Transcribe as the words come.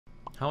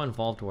How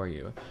involved were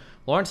you?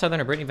 Lauren Southern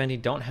and Brittany Venti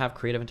don't have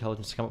creative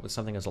intelligence to come up with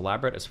something as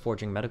elaborate as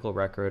forging medical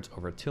records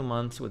over 2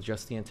 months with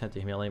just the intent to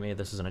humiliate me.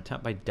 This is an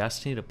attempt by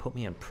destiny to put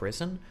me in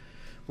prison.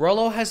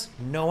 Rollo has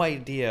no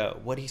idea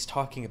what he's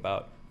talking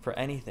about for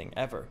anything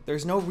ever.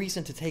 There's no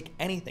reason to take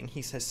anything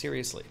he says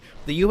seriously.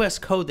 The US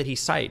code that he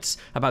cites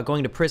about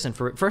going to prison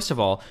for, first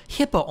of all,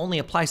 HIPAA only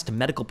applies to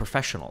medical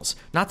professionals,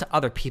 not to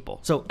other people.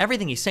 So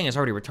everything he's saying is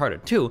already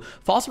retarded. 2,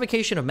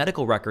 falsification of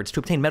medical records to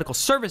obtain medical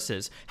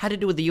services had to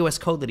do with the US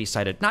code that he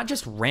cited, not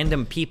just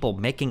random people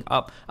making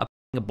up a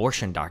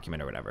abortion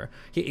document or whatever.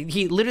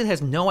 He literally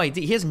has no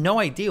idea. He has no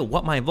idea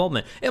what my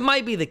involvement. It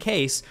might be the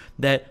case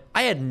that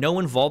I had no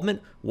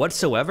involvement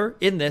whatsoever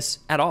in this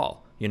at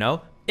all, you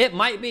know? It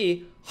might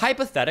be,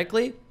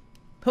 hypothetically,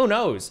 who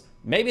knows?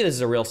 Maybe this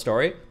is a real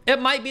story.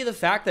 It might be the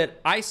fact that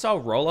I saw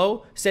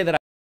Rollo say that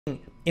I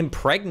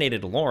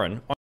impregnated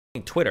Lauren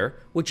on Twitter,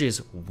 which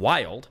is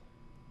wild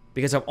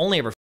because I've only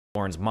ever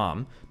Lauren's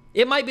mom.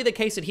 It might be the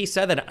case that he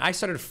said that I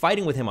started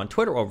fighting with him on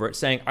Twitter over it,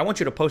 saying, I want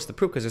you to post the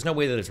proof because there's no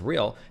way that it's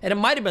real. And it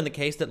might have been the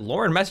case that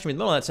Lauren messaged me in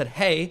the middle of that, said,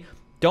 hey,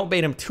 don't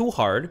bait him too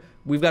hard.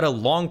 We've got a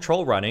long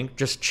troll running,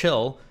 just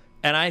chill.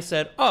 And I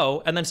said,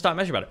 oh, and then stopped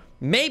messaging about it.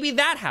 Maybe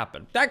that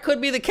happened. That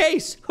could be the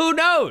case. Who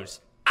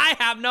knows? I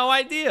have no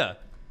idea.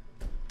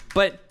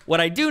 But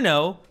what I do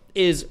know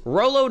is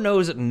Rollo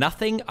knows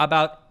nothing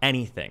about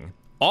anything.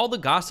 All the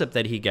gossip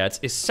that he gets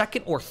is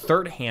second or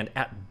third hand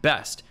at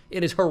best.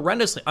 It is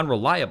horrendously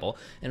unreliable.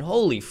 And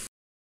holy f,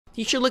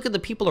 he should look at the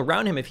people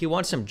around him if he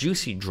wants some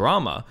juicy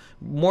drama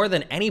more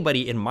than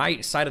anybody in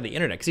my side of the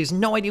internet, because he has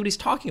no idea what he's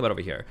talking about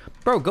over here.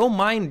 Bro, go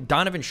mine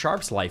Donovan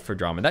Sharp's life for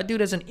drama. That dude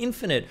has an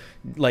infinite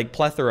like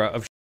plethora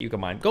of shit you can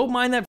mine. Go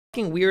mine that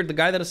fucking weird, the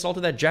guy that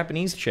assaulted that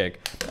Japanese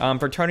chick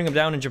for turning him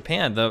down in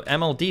Japan, the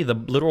MLD, the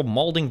literal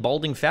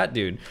balding fat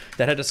dude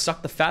that had to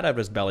suck the fat out of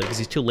his belly because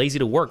he's too lazy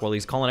to work while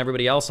he's calling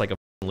everybody else like a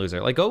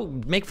loser. Like, go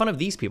make fun of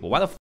these people. Why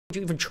the f would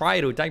you even try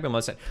to attack him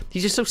unless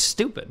he's just so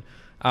stupid?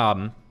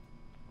 I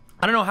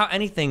don't know how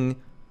anything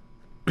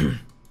I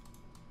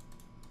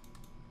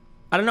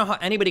don't know how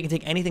anybody can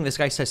take anything this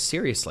guy says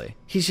seriously.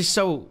 He's just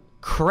so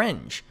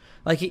cringe.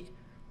 Like,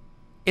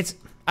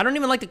 I don't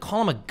even like to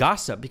call him a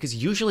gossip because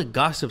usually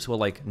gossips will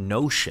like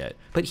know shit,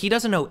 but he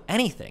doesn't know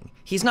anything.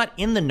 He's not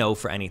in the know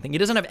for anything. He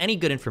doesn't have any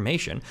good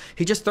information.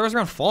 He just throws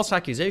around false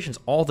accusations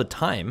all the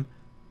time.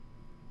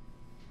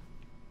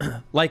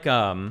 Like,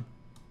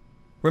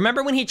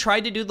 remember when he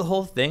tried to do the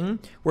whole thing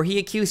where he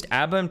accused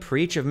Abba and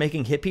Preach of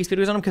making hit piece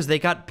videos on him because they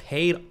got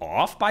paid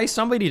off by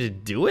somebody to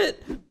do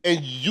it?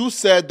 And you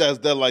said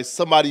that like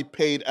somebody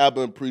paid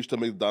Abba and Preach to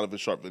make the Donovan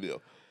Sharp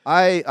video.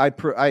 I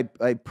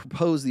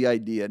proposed the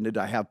idea, and did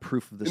I have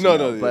proof of this?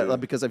 But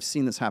because I've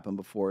seen this happen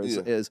before,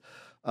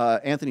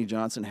 Anthony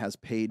Johnson has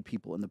paid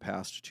people in the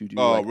past to do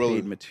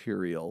paid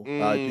material,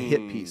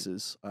 hit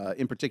pieces,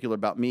 in particular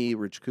about me,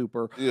 Rich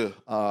Cooper. Yeah.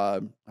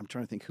 I'm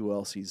trying to think who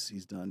else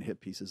he's done hit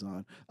pieces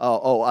on.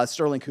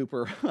 Sterling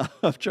Cooper.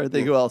 I'm trying to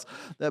think who else.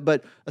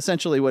 But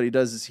essentially, what he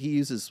does is he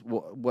uses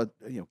what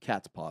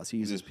cat's paws. He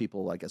uses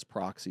people like as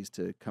proxies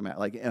to come out.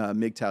 Like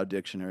MGTOW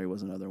Dictionary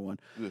was another one.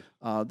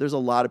 Yeah. There's a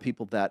lot of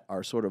people that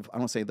are sort of, I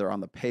don't say they're on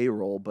the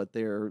payroll, but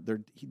they're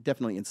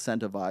definitely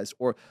incentivized.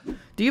 Or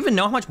do you even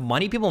know how much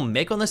money people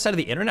make on this side of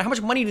the internet? How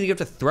much money do you have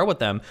to throw at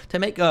them to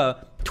make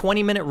a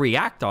 20-minute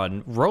react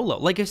on Rollo?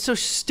 Like, it's so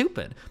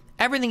stupid.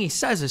 Everything he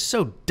says is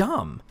so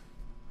dumb.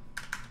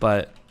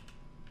 But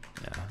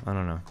yeah, I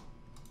don't know.